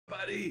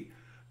buddy.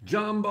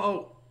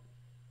 Jumbo.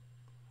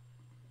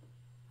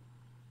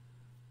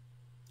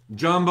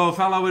 Jumbo,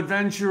 fellow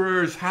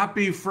adventurers,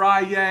 happy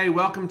Friday.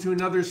 Welcome to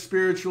another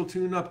spiritual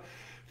tune-up.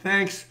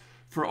 Thanks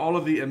for all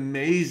of the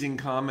amazing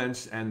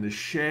comments and the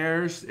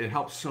shares. It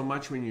helps so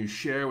much when you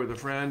share with a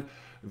friend.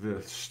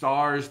 The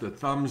stars, the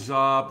thumbs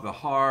up, the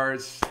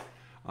hearts,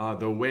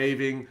 the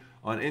waving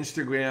on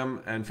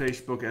Instagram and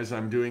Facebook as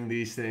I'm doing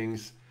these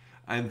things.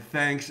 And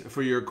thanks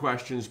for your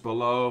questions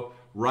below.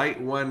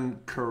 Write one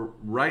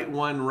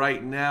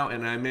right now,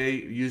 and I may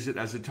use it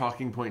as a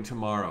talking point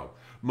tomorrow.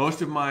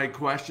 Most of my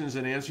questions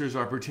and answers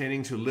are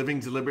pertaining to living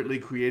deliberately,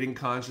 creating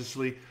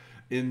consciously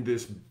in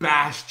this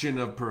bastion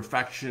of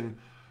perfection,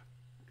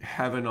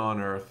 heaven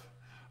on earth,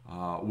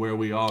 where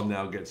we all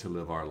now get to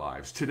live our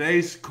lives.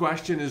 Today's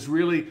question is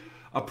really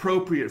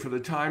appropriate for the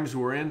times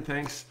we're in.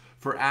 Thanks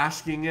for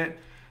asking it.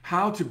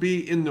 How to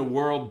be in the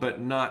world but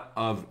not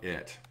of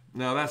it.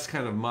 Now that's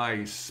kind of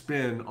my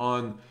spin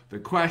on the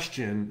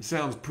question.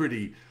 Sounds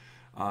pretty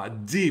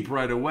deep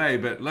right away,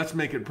 but let's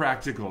make it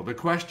practical. The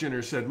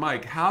questioner said,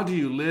 Mike, how do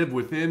you live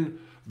within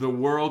the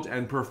world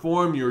and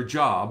perform your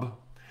job,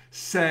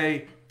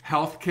 say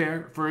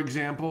healthcare, for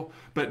example,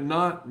 but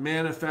not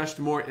manifest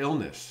more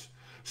illness?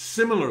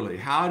 Similarly,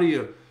 how do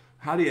you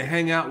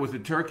hang out with the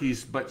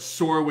turkeys but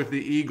soar with the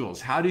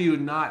eagles? How do you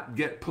not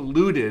get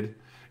polluted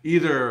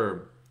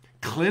either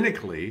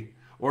clinically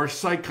or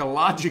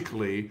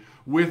psychologically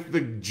with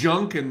the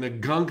junk and the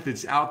gunk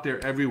that's out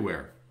there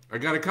everywhere? I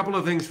got a couple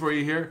of things for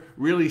you here.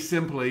 Really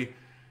simply,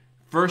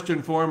 first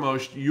and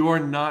foremost, you're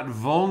not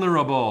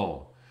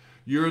vulnerable.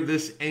 You're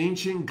this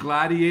ancient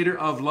gladiator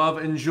of love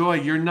and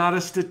joy. You're not a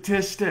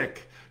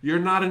statistic. You're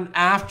not an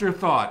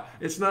afterthought.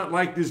 It's not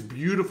like this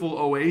beautiful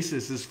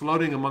oasis is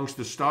floating amongst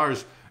the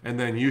stars and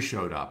then you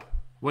showed up.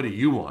 What do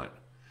you want?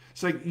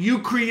 It's like you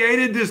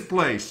created this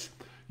place.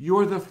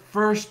 You're the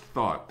first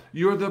thought.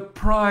 You're the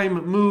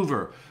prime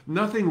mover.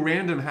 Nothing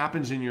random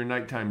happens in your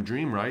nighttime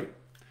dream, right?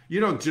 You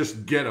don't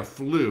just get a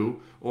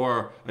flu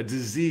or a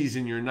disease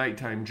in your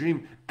nighttime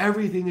dream.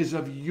 Everything is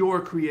of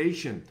your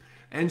creation.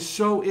 And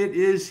so it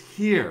is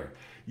here.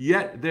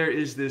 Yet there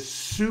is this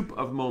soup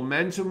of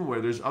momentum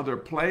where there's other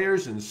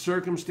players and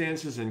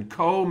circumstances and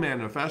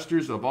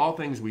co-manifestors of all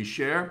things we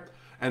share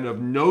and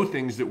of no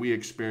things that we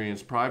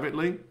experience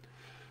privately.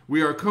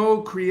 We are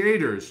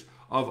co-creators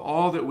of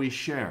all that we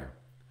share.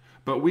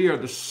 But we are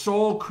the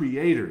sole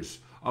creators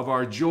of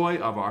our joy,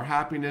 of our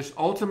happiness,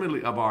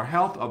 ultimately of our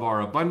health, of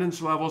our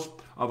abundance levels,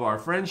 of our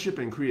friendship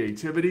and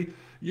creativity.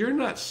 You're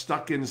not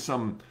stuck in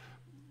some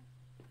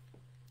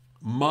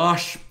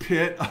mosh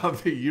pit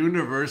of the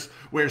universe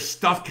where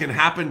stuff can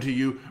happen to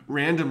you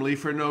randomly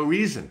for no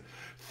reason.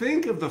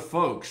 Think of the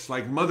folks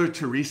like Mother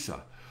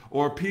Teresa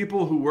or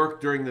people who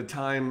worked during the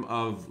time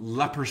of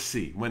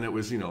leprosy when it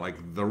was,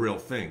 like the real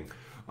thing.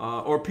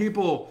 Or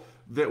people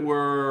that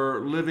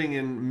were living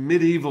in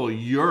medieval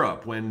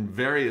Europe when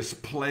various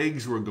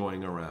plagues were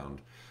going around.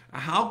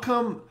 How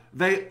come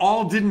they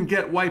all didn't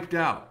get wiped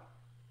out?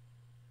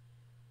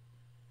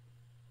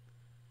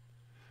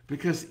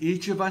 Because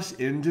each of us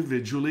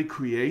individually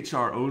creates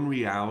our own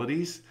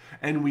realities,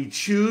 and we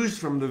choose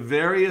from the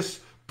various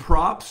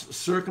props,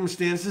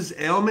 circumstances,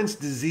 ailments,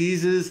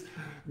 diseases,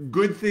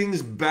 good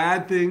things,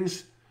 bad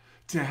things,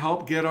 to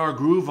help get our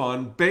groove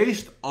on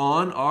based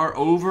on our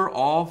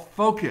overall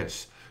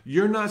focus.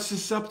 You're not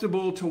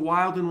susceptible to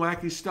wild and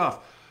wacky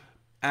stuff.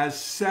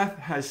 As Seth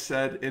has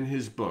said in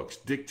his books,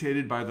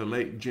 dictated by the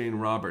late Jane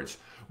Roberts,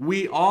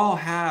 we all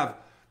have,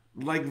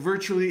 like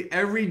virtually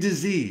every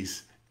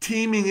disease,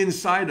 teeming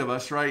inside of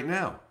us right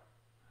now.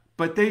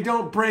 But they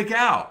don't break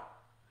out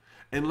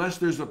unless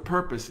there's a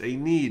purpose, a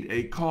need,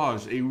 a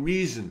cause, a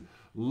reason,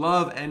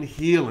 love and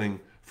healing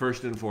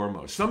first and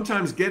foremost.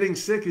 Sometimes getting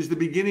sick is the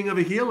beginning of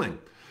a healing.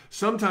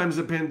 Sometimes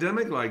a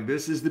pandemic like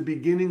this is the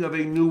beginning of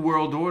a new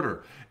world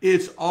order.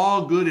 It's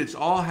all good. It's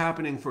all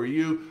happening for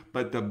you.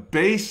 But the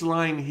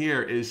baseline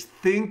here is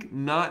think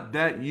not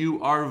that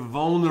you are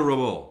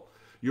vulnerable.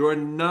 You're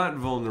not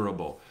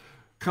vulnerable.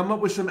 Come up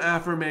with some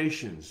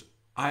affirmations.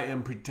 I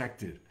am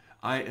protected.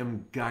 I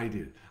am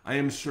guided. I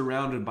am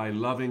surrounded by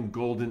loving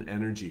golden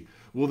energy.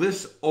 Will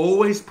this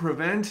always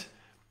prevent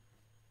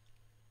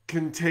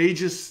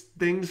contagious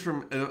things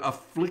from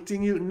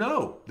afflicting you?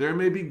 No. There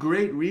may be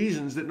great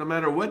reasons that no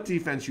matter what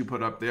defense you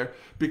put up there,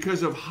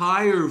 because of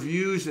higher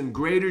views and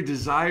greater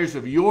desires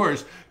of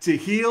yours to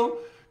heal,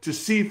 to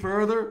see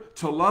further,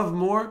 to love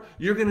more,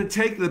 you're going to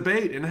take the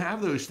bait and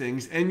have those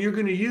things, and you're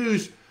going to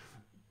use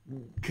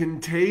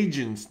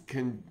contagions,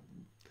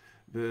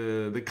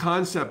 the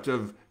concept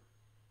of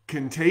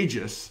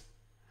contagious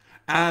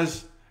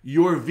as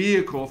your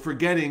vehicle for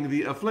getting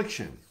the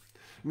affliction.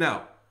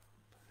 Now,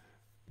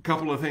 a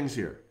couple of things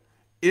here.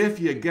 If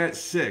you get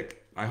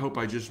sick, I hope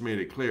I just made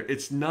it clear,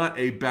 it's not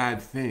a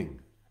bad thing.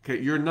 Okay,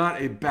 you're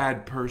not a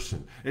bad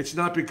person. It's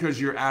not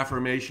because your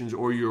affirmations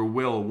or your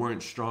will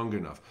weren't strong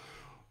enough.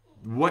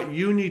 What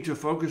you need to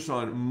focus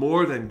on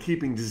more than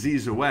keeping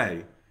disease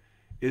away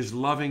is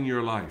loving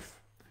your life,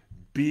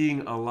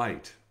 being a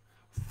light,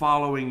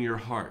 following your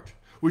heart.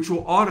 which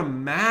will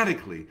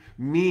automatically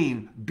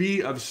mean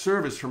be of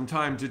service from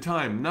time to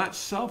time, not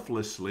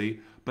selflessly,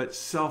 but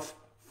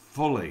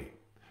self-fully.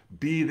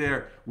 Be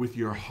there with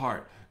your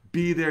heart.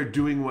 Be there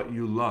doing what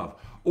you love.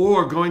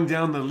 Or going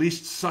down the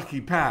least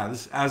sucky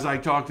paths, as I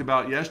talked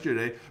about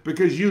yesterday,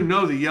 because you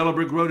know the yellow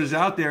brick road is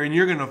out there and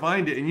you're going to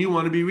find it and you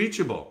want to be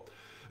reachable.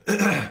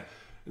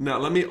 Now,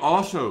 let me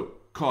also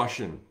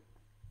caution,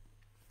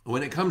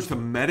 when it comes to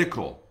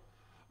medical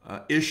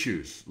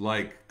issues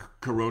like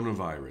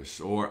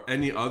coronavirus or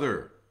any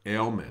other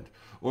ailment,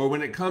 or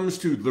when it comes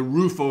to the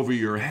roof over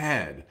your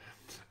head,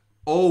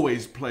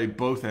 always play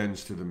both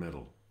ends to the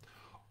middle.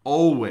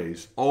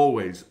 Always,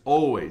 always,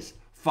 always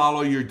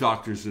follow your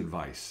doctor's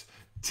advice.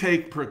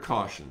 Take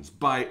precautions.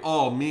 By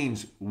all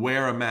means,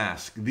 wear a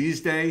mask.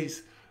 These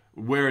days,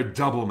 wear a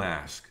double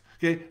mask.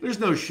 Okay? There's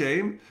no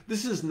shame.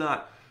 This is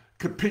not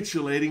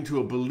capitulating to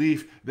a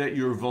belief that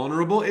you're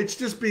vulnerable. It's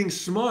just being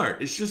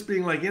smart. It's just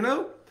being like,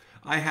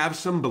 I have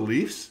some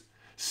beliefs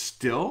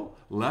still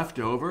left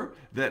over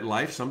that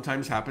life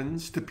sometimes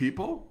happens to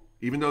people,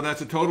 even though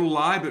that's a total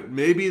lie, but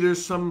maybe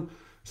there's some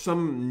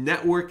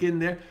network in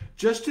there,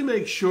 just to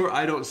make sure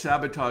I don't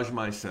sabotage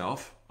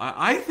myself.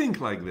 I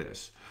think like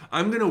this.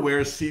 I'm going to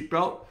wear a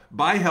seatbelt,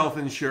 buy health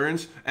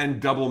insurance,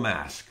 and double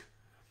mask.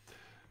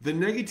 The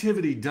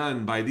negativity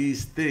done by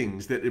these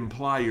things that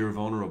imply you're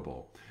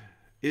vulnerable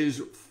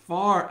is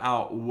far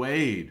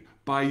outweighed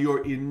by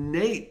your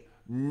innate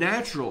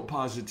natural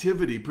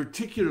positivity,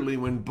 particularly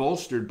when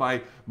bolstered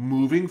by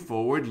moving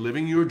forward,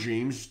 living your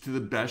dreams to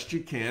the best you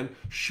can,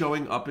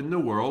 showing up in the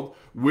world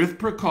with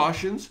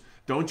precautions.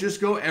 Don't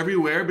just go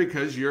everywhere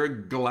because you're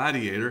a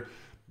gladiator.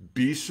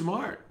 Be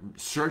smart.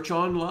 Search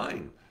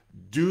online.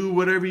 Do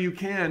whatever you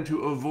can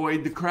to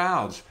avoid the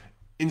crowds.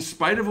 In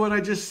spite of what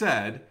I just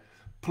said,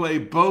 play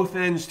both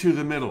ends to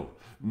the middle.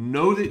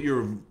 Know that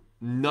you're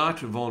not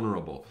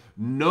vulnerable.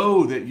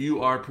 Know that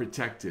you are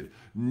protected.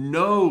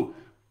 Know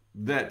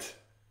that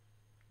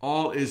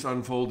all is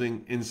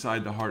unfolding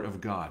inside the heart of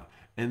God.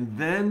 And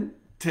then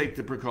take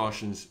the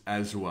precautions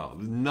as well.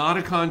 Not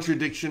a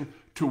contradiction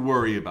to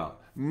worry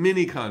about.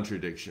 Mini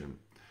contradiction.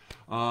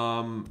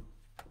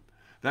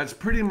 That's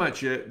pretty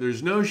much it.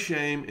 There's no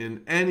shame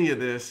in any of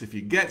this. If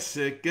you get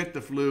sick, get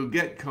the flu,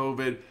 get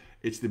COVID,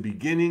 it's the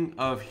beginning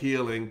of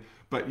healing.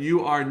 But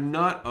you are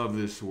not of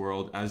this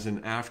world as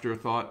an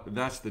afterthought.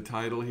 That's the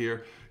title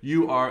here.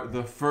 You are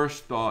the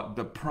first thought,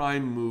 the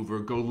prime mover.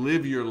 Go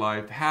live your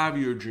life, have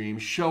your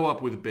dreams, show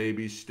up with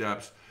baby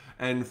steps,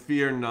 and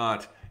fear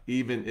not,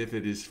 even if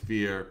it is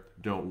fear.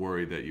 Don't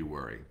worry that you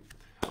worry.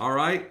 All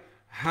right?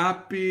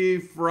 Happy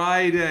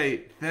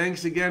Friday.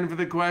 Thanks again for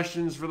the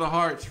questions, for the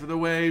hearts, for the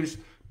waves.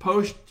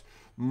 Post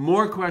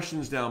more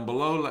questions down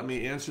below. Let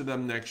me answer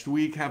them next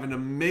week. Have an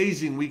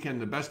amazing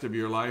weekend, the best of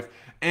your life.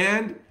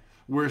 And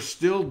we're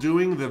still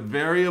doing the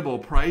variable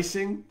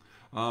pricing.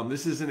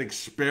 This is an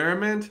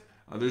experiment.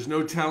 There's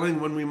no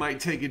telling when we might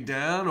take it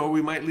down or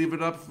we might leave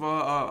it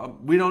up.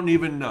 We don't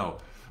even know.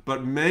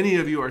 But many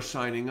of you are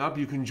signing up.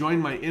 You can join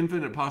my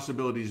Infinite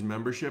Possibilities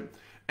membership.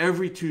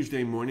 Every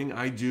Tuesday morning,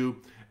 I do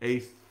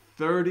a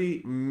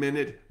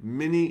 30-minute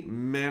mini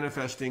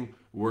manifesting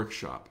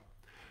workshop.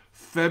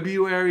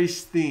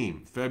 February's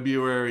theme.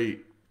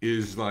 February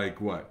is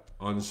like what?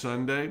 On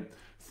Sunday?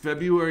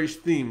 February's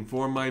theme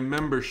for my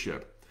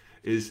membership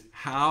is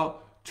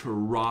how to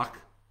rock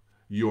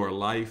your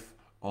life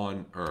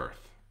on earth.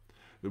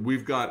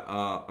 We've got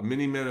a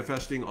mini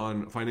manifesting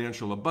on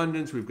financial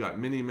abundance. We've got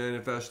mini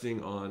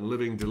manifesting on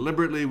living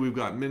deliberately. We've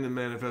got mini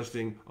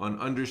manifesting on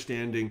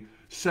understanding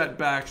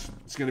setbacks.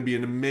 It's going to be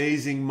an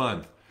amazing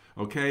month,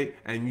 okay?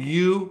 And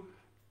you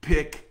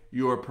pick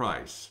your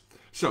price.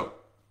 So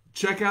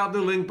check out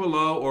the link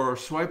below or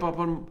swipe up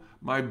on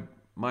my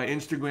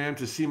Instagram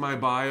to see my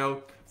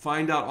bio.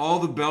 Find out all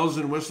the bells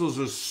and whistles.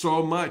 There's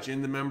so much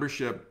in the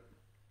membership.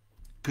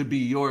 Could be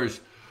yours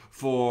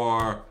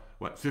for,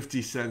 what,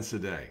 50 cents a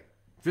day.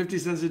 50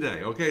 cents a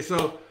day. Okay,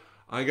 so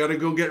I got to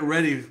go get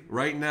ready.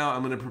 Right now,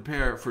 I'm going to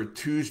prepare for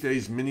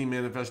Tuesday's mini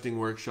manifesting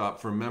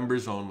workshop for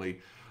members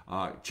only.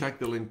 Check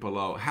the link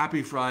below.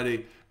 Happy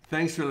Friday.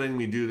 Thanks for letting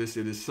me do this.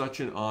 It is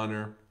such an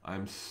honor.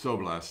 I'm so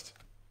blessed.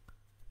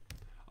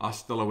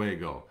 Hasta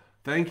luego.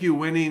 Thank you,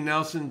 Winnie,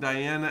 Nelson,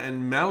 Diana,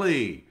 and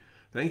Melly.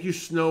 Thank you,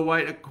 Snow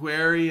White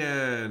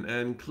Aquarian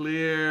and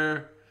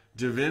Clear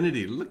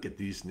Divinity. Look at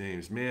these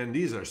names, man.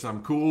 These are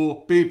some cool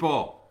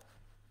people.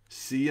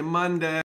 See you Monday.